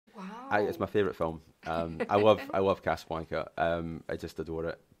It's my favourite film. I love Casablanca. I just adore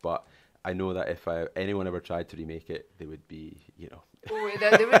it. But I know that if anyone ever tried to remake it, they would be, Oh,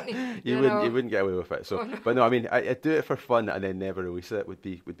 they wouldn't. you wouldn't get away with it. So, Oh, no. but no, I mean, I do it for fun and then never release it would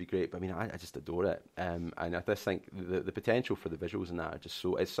be great. But I mean, I just adore it. And I just think the potential for the visuals in that are just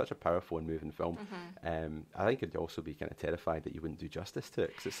it's such a powerful and moving film. I think I'd also be kind of terrified that you wouldn't do justice to it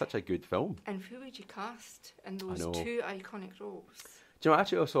because it's such a good film. And who would you cast in those know. two iconic roles? Do you know?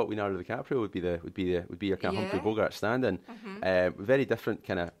 Actually, I thought Leonardo DiCaprio would be your kind of Humphrey Yeah. Bogart stand-in. Very different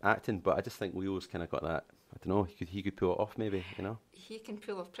kind of acting, but I just think Leo's kind of got that. I don't know. He could pull it off, maybe. He can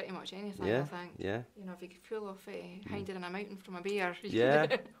pull off pretty much anything, Yeah, I think. yeah. If he could pull off hiding in a mountain from a bear.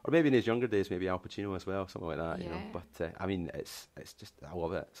 Yeah, or maybe in his younger days, maybe Al Pacino as well, something like that. Yeah. But I mean, it's just I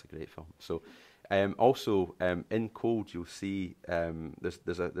love it. It's a great film. So, also in Cold, you'll see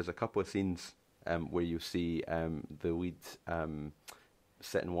there's a couple of scenes where you see the lead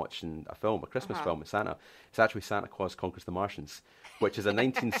sitting watching a Christmas film with Santa. It's actually Santa Claus Conquers the Martians, which is a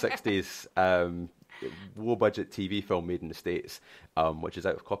 1960s low-budget TV film made in the States, which is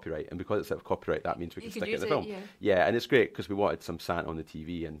out of copyright. And because it's out of copyright, that means we can stick it in the film. Yeah, and it's great because we wanted some Santa on the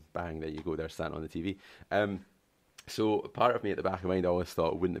TV, and bang, there you go, there's Santa on the TV. So part of me at the back of my mind always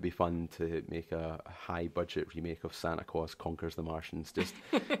thought, wouldn't it be fun to make a high-budget remake of Santa Claus Conquers the Martians? Just,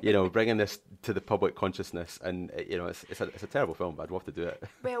 bringing this to the public consciousness. And, it's a terrible film, but I'd love to do it.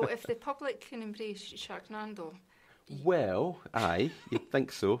 Well, if the public can embrace Sharknado. Well, aye, you'd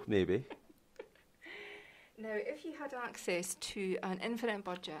think so, maybe. Now, if you had access to an infinite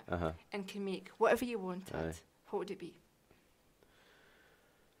budget and can make whatever you wanted, what would it be?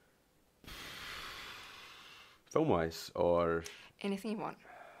 Film-wise, or anything you want?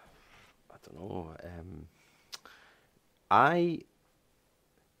 I don't know.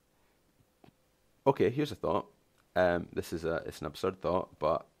 Okay, here's a thought. It's an absurd thought,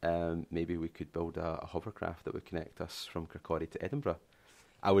 but maybe we could build a hovercraft that would connect us from Kirkcaldy to Edinburgh.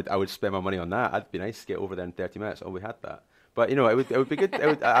 I would spend my money on that. That'd be nice to get over there in 30 minutes. Oh, we had that. But it would be good.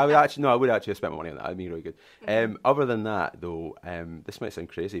 I would actually spend my money on that. That'd be really good. Other than that, though, this might sound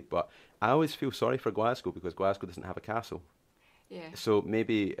crazy, but I always feel sorry for Glasgow because Glasgow doesn't have a castle. Yeah. So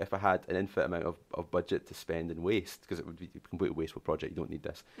maybe if I had an infinite amount of budget to spend and waste, because it would be a completely wasteful project, you don't need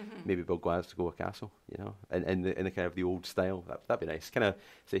this. Maybe build Glasgow a castle, in the kind of the old style. That'd be nice. Kind of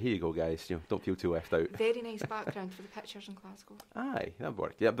say, here you go, guys. Don't feel too left out. Very nice background for the pictures in Glasgow. Aye, that'd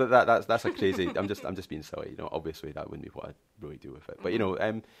work. Yeah, but that's a crazy. I'm just being silly. Obviously that wouldn't be what I'd really do with it. But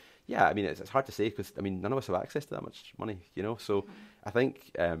yeah. I mean, it's hard to say because none of us have access to that much money. So I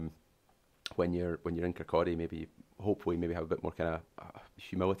think when you're in Kirkcaldy, hopefully maybe have a bit more kind of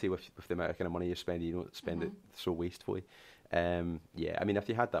humility with the amount of kind of money you're spending. You don't spend it so wastefully. Yeah, I mean, if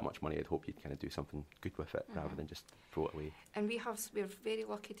you had that much money, I'd hope you'd kind of do something good with it rather than just throw it away. And we're very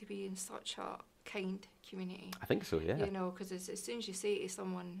lucky to be in such a kind community. I think so, yeah. Because as soon as you say to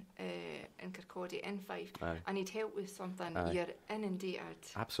someone in Kirkcaldy, in Fife, I need help with something, you're inundated.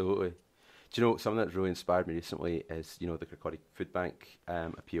 Absolutely. Do you know, something that's really inspired me recently is, the Kirkcaldy Food Bank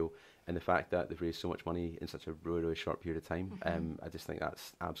appeal. And the fact that they've raised so much money in such a really, really short period of time, I just think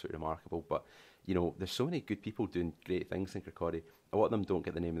that's absolutely remarkable. But, there's so many good people doing great things in Kirkcaldy. A lot of them don't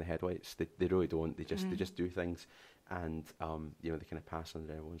get the name in the headlights. They really don't. They just do things, and they kind of pass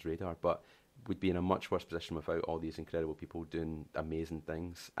under everyone's radar. But we'd be in a much worse position without all these incredible people doing amazing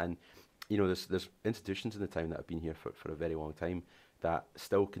things. And there's institutions in the town that have been here for a very long time that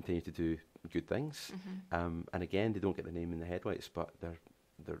still continue to do good things. And again, they don't get the name in the headlights, but they're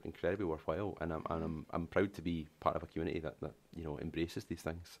incredibly worthwhile, and I'm proud to be part of a community that embraces these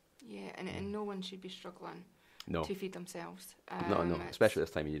things. Yeah, and no one should be struggling to feed themselves. No, especially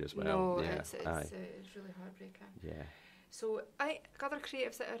this time of year as well. No, yeah. it's really heartbreaking. Yeah. So, other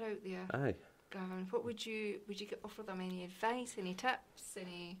creatives that are out there. Aye. Gavin, what would you offer them? Any advice? Any tips?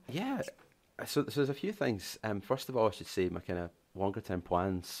 Yeah. So there's a few things. First of all, I should say my kind of longer term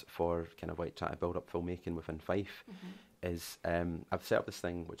plans for kind of like trying to build up filmmaking within Fife. Is I've set up this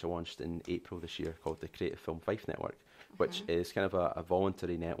thing which I launched in April this year called the Creative Film Fife Network, which is kind of a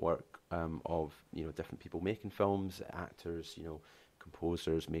voluntary network of different people making films, actors,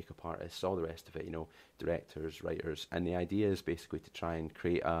 composers, makeup artists, all the rest of it, directors, writers, and the idea is basically to try and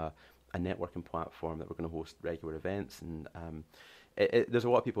create a networking platform that we're going to host regular events and. There's a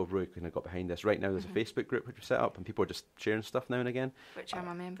lot of people who've really kind of got behind this. Right now there's a Facebook group which we set up and people are just sharing stuff now and again. Which I'm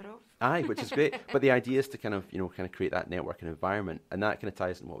a member of. Aye, which is great. But the idea is to kind of create that networking environment. And that kind of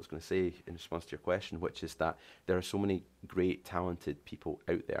ties in what I was going to say in response to your question, which is that there are so many great, talented people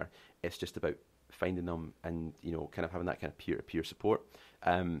out there. It's just about finding them and, kind of having that kind of peer-to-peer support.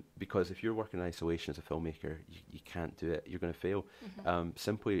 because if you're working in isolation as a filmmaker, you can't do it. You're going to fail,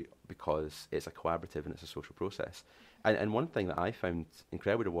 simply because it's a collaborative and it's a social process. And one thing that I found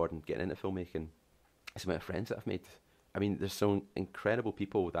incredibly rewarding getting into filmmaking is the amount of friends that I've made. I mean, there's some incredible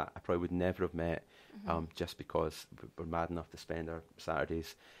people that I probably would never have met just because we're mad enough to spend our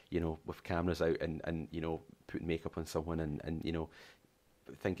Saturdays, with cameras out and putting makeup on someone and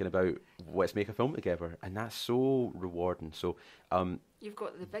thinking about let's make a film together, and that's so rewarding. So you've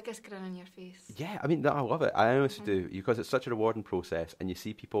got the biggest grin on your face. Yeah, I mean, I love it. I honestly do, because it's such a rewarding process, and you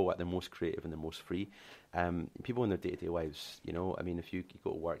see people at their most creative and their most free. People in their day-to-day lives, I mean, if you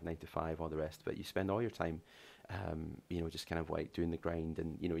go to work 9 to 5, all the rest of it, you spend all your time just kind of like doing the grind,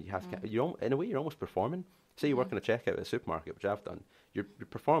 and you have in a way you're almost performing. Say you work in a checkout at a supermarket, which I've done. You're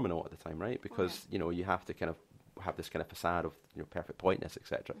performing a lot of the time, right? Because you have to kind of have this kind of facade of perfect politeness,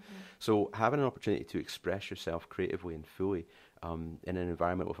 etc. So having an opportunity to express yourself creatively and fully in an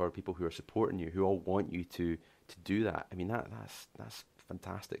environment with other people who are supporting you, who all want you to do that. I mean, that's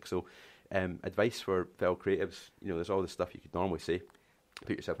fantastic. So advice for fellow creatives, there's all the stuff you could normally say,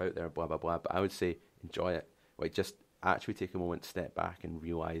 put yourself out there, blah blah blah. But I would say enjoy it. Like, just actually take a moment, step back, and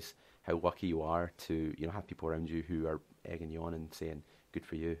realize how lucky you are to have people around you who are egging you on and saying good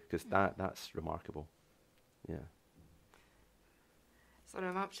for you, because that's remarkable. Yeah. Sorry,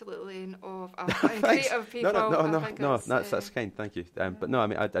 I'm absolutely in awe of creative people. No, that's kind, thank you. But no, I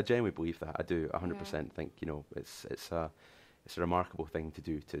mean, I genuinely believe that. I do 100% think, it's a remarkable thing to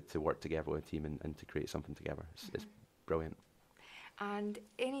do, to work together with a team and to create something together. It's brilliant. And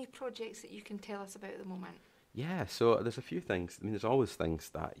any projects that you can tell us about at the moment? Yeah, so there's a few things. I mean, there's always things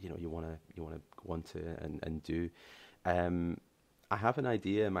that you want to go on to and do. I have an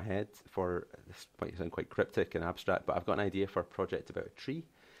idea in my head for, this might sound quite cryptic and abstract, but I've got an idea for a project about a tree,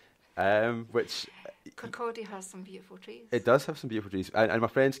 which... Kirkcaldy has some beautiful trees. It does have some beautiful trees. And my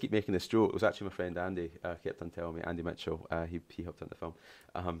friends keep making this joke. It was actually my friend Andy kept on telling me, Andy Mitchell, he helped on the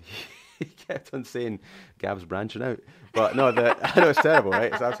film. He kept on saying, Gav's branching out. But no, I know it's terrible,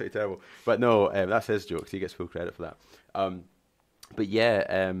 right? It's absolutely terrible. But no, that's his joke, so he gets full credit for that. But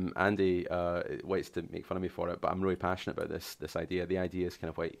yeah, Andy likes to make fun of me for it, but I'm really passionate about this idea. The idea is kind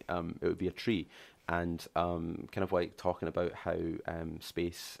of like it would be a tree, and kind of like talking about how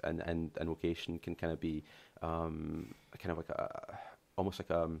space and location can kind of be kind of like almost like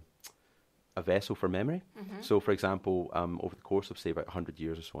a vessel for memory. So, for example, over the course of say about 100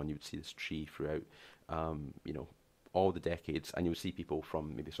 years or so on, you would see this tree throughout, all the decades, and you would see people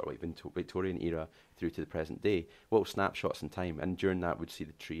from maybe sort of like Victorian era through to the present day, little snapshots in time, and during that we'd see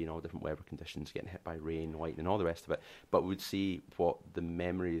the tree in all different weather conditions, getting hit by rain, lightning, and all the rest of it, but we'd see what the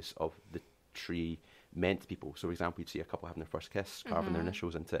memories of the tree meant to people. So, for example, you'd see a couple having their first kiss, carving their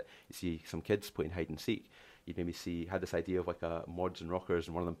initials into it. You see some kids playing hide and seek. You'd maybe had this idea of like a mods and rockers,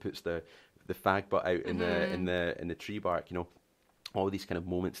 and one of them puts the fag butt out in the tree bark, all these kind of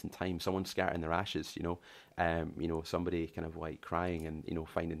moments in time, someone scattering their ashes, somebody kind of like crying and,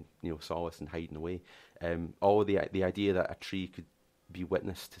 finding, solace and hiding away. All the idea that a tree could be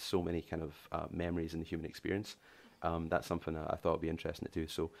witness to so many kind of memories in the human experience. That's something that I thought would be interesting to do.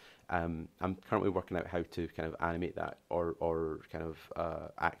 So I'm currently working out how to kind of animate that or kind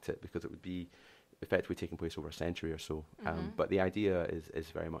of act it, because it would be effectively taking place over a century or so. But the idea is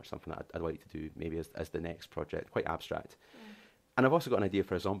very much something that I'd like to do maybe as the next project, quite abstract. And I've also got an idea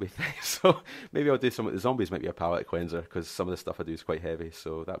for a zombie thing, so maybe I'll do some of the zombies. Might be a palate cleanser, because some of the stuff I do is quite heavy,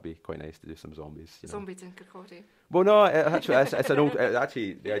 so that'd be quite nice to do some zombies. Zombies in Kirkcaldy. Well, no, actually, it's an old.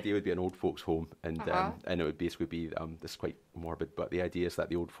 Actually, the idea would be an old folks' home, and it would basically be this is quite morbid, but the idea is that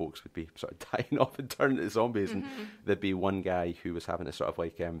the old folks would be sort of dying off and turning into zombies, and there'd be one guy who was having to sort of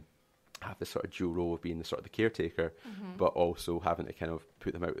like have this sort of dual role of being the sort of the caretaker, but also having to kind of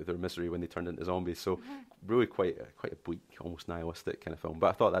put them out of their misery when they turned into zombies. So really quite a bleak, almost nihilistic kind of film. But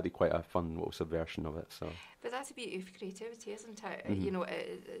I thought that'd be quite a fun little subversion of it. So. But that's the beauty of creativity, isn't it?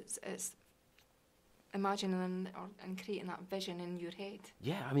 It's imagining and creating that vision in your head.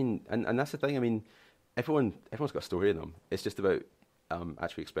 Yeah, I mean, and that's the thing. I mean, everyone's got a story in them. It's just about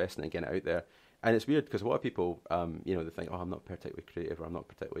actually expressing it and getting it out there. And it's weird because a lot of people, they think, oh, I'm not particularly creative or I'm not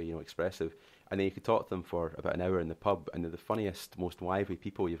particularly, expressive. And then you could talk to them for about an hour in the pub and they're the funniest, most lively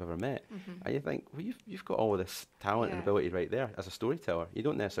people you've ever met. And you think, well, you've got all of this talent and ability right there as a storyteller. You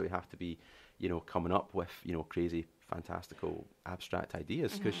don't necessarily have to be, coming up with, crazy, fantastical, abstract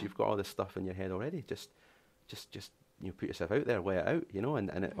ideas, because you've got all this stuff in your head already. Just put yourself out there, lay it out,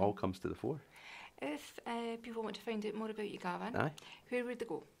 and it all comes to the fore. If people want to find out more about you, Gavin, Aye. where would they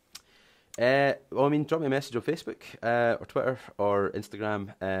go? Well, I mean, drop me a message on Facebook or Twitter or Instagram.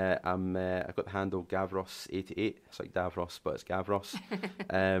 I've got the handle Gavros88. It's like Davros, but it's Gavros.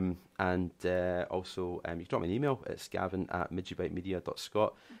 And also, you can drop me an email. It's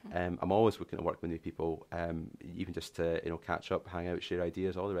gavin@midgibitemedia.scot. I'm always looking to work with new people, even just to catch up, hang out, share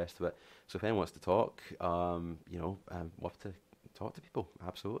ideas, all the rest of it. So if anyone wants to talk, love to talk to people.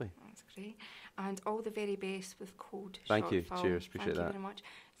 Absolutely. That's great. And all the very best with Code. Thank you. Film. Cheers. Appreciate that. Thank you very much.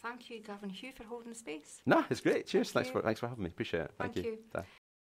 Thank you, Gavin Hugh, for holding the space. No, it's great. Cheers. Thanks for having me. Appreciate it. Thank you.